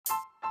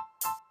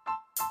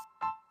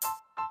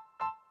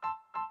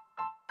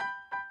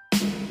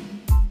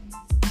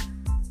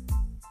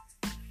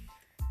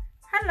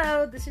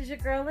Hello, this is your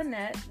girl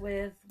Lynette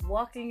with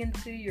Walking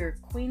into Your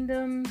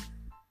Queendom.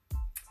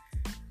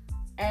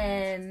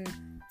 And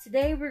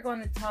today we're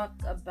going to talk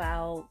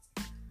about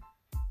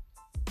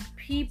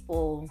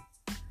people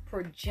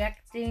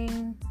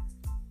projecting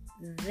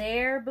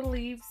their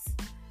beliefs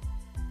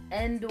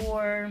and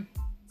or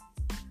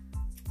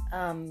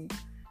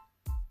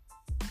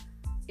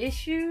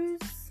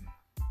issues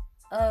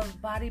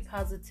of body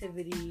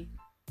positivity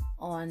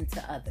onto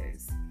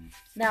others.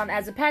 Now,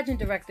 as a pageant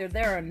director,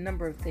 there are a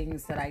number of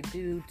things that I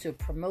do to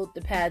promote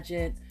the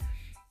pageant,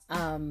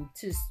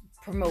 to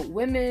promote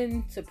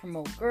women, to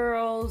promote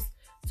girls,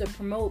 to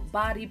promote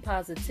body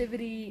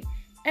positivity,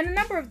 and a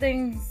number of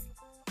things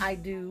I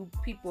do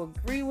people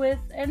agree with,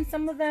 and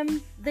some of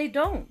them they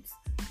don't.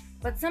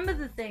 But some of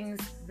the things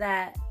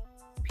that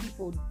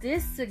people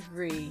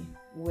disagree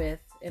with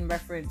in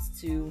reference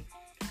to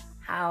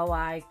how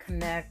I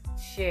connect,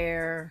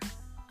 share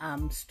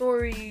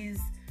stories,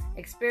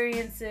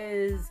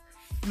 experiences,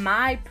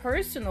 my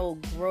personal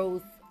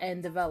growth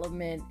and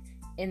development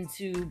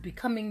into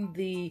becoming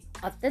the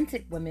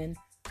authentic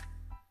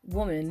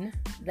woman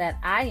that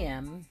I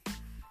am,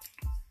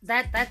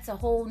 that's a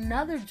whole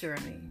nother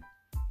journey.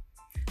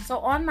 So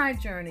on my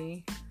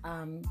journey,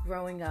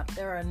 growing up,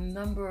 there are a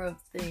number of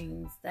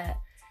things that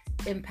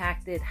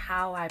impacted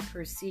how I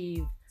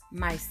perceived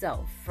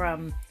myself,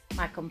 from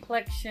my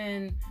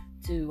complexion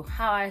to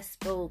how I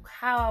spoke,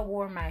 how I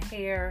wore my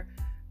hair,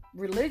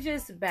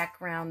 religious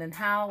background, and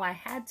how I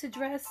had to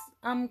dress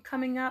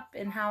coming up,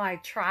 and how I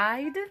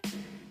tried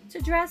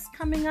to dress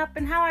coming up,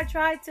 and how I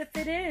tried to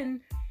fit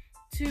in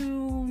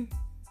to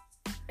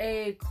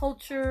a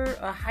culture,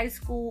 a high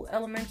school,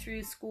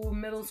 elementary school,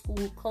 middle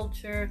school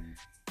culture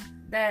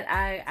that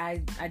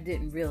I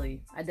didn't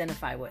really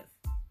identify with.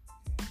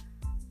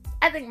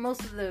 I think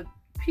most of the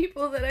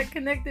people that I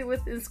connected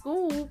with in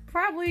school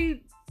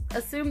probably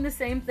assumed the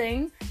same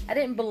thing. I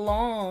didn't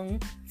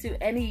belong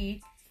to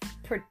any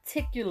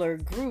particular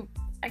group.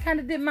 I kind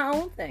of did my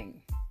own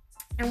thing.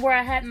 And where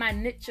I had my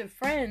niche of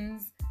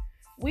friends,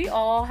 we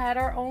all had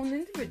our own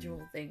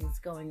individual things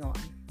going on,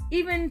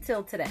 even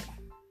till today.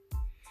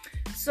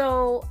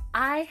 So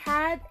I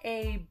had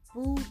a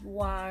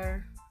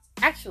boudoir,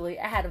 actually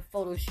I had a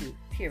photo shoot,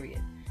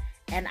 period.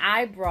 And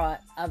I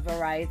brought a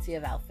variety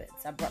of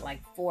outfits. I brought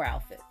like 4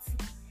 outfits.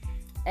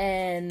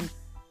 And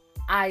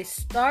I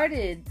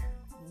started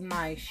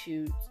my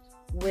shoot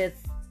with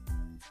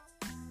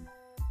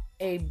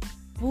a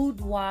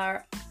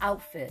boudoir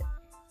outfit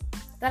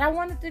that I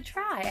wanted to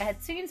try. I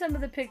had seen some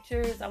of the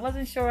pictures. I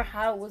wasn't sure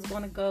how it was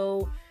going to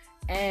go.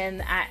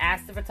 And I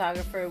asked the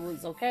photographer if it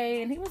was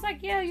okay. And he was like,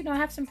 yeah, I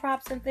have some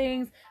props and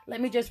things.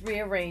 Let me just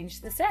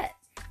rearrange the set.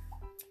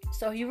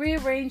 So he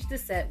rearranged the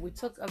set. We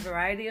took a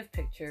variety of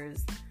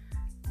pictures.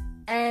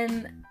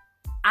 And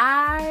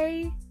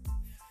I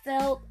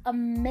felt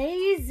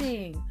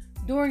amazing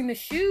during the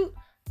shoot.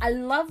 I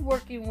love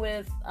working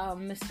with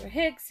Mr.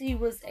 Hicks. He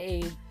was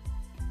a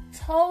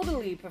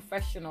totally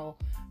professional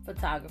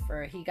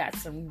photographer. He got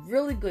some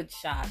really good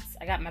shots.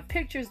 I got my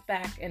pictures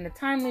back in a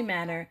timely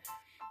manner,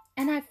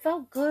 and I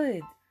felt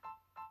good.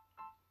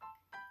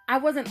 I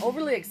wasn't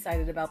overly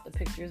excited about the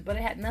pictures, but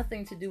it had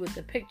nothing to do with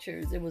the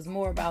pictures. It was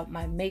more about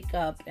my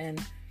makeup,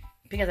 and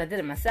because I did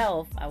it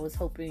myself, I was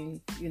hoping,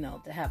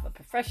 to have a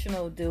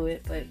professional do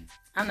it, but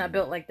I'm not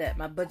built like that.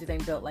 My budget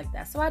ain't built like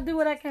that. So I do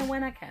what I can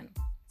when I can.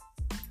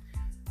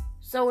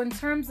 So in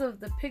terms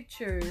of the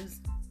pictures,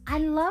 I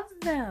love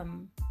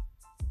them.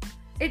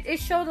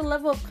 It showed a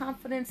level of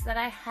confidence that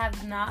I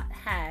have not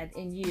had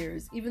in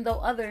years, even though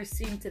others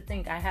seem to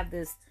think I have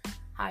this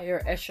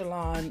higher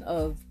echelon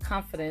of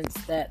confidence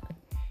that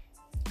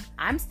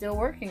I'm still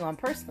working on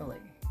personally.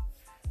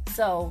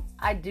 So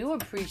I do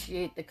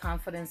appreciate the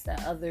confidence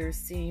that others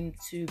seem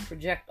to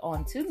project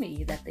onto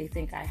me that they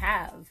think I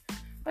have,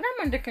 but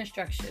I'm under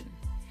construction.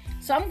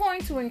 So I'm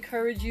going to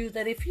encourage you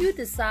that if you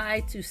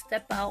decide to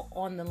step out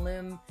on the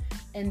limb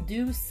and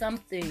do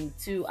something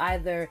to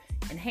either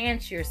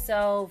enhance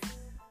yourself,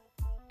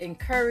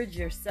 encourage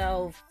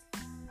yourself,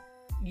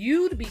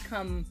 you to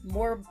become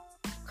more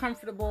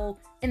comfortable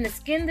in the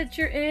skin that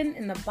you're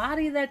in the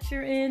body that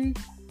you're in,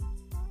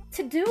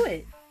 to do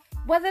it.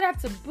 Whether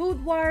that's a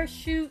boudoir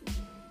shoot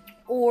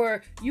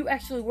or you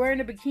actually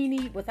wearing a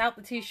bikini without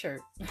the t-shirt.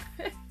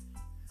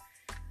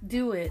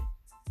 Do it.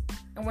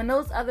 And when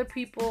those other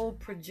people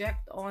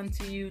project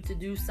onto you to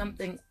do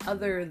something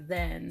other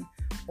than,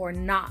 or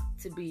not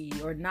to be,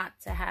 or not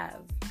to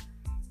have,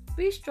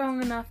 be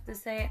strong enough to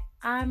say,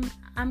 I'm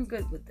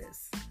good with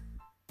this.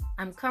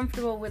 I'm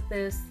comfortable with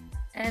this.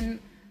 And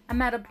I'm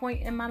at a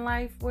point in my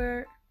life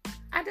where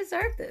I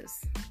deserve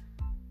this.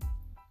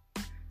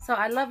 So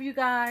I love you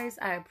guys.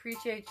 I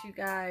appreciate you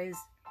guys.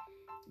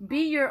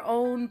 Be your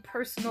own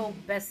personal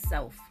best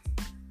self,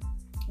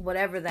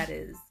 whatever that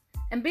is.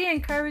 And be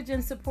encouraged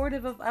and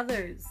supportive of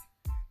others.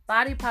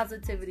 Body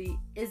positivity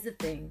is a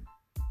thing.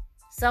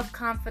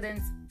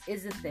 Self-confidence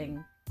is a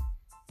thing.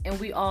 And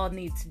we all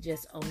need to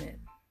just own it.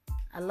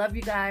 I love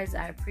you guys.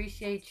 I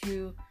appreciate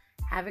you.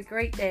 Have a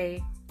great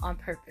day on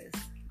purpose.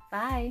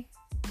 Bye.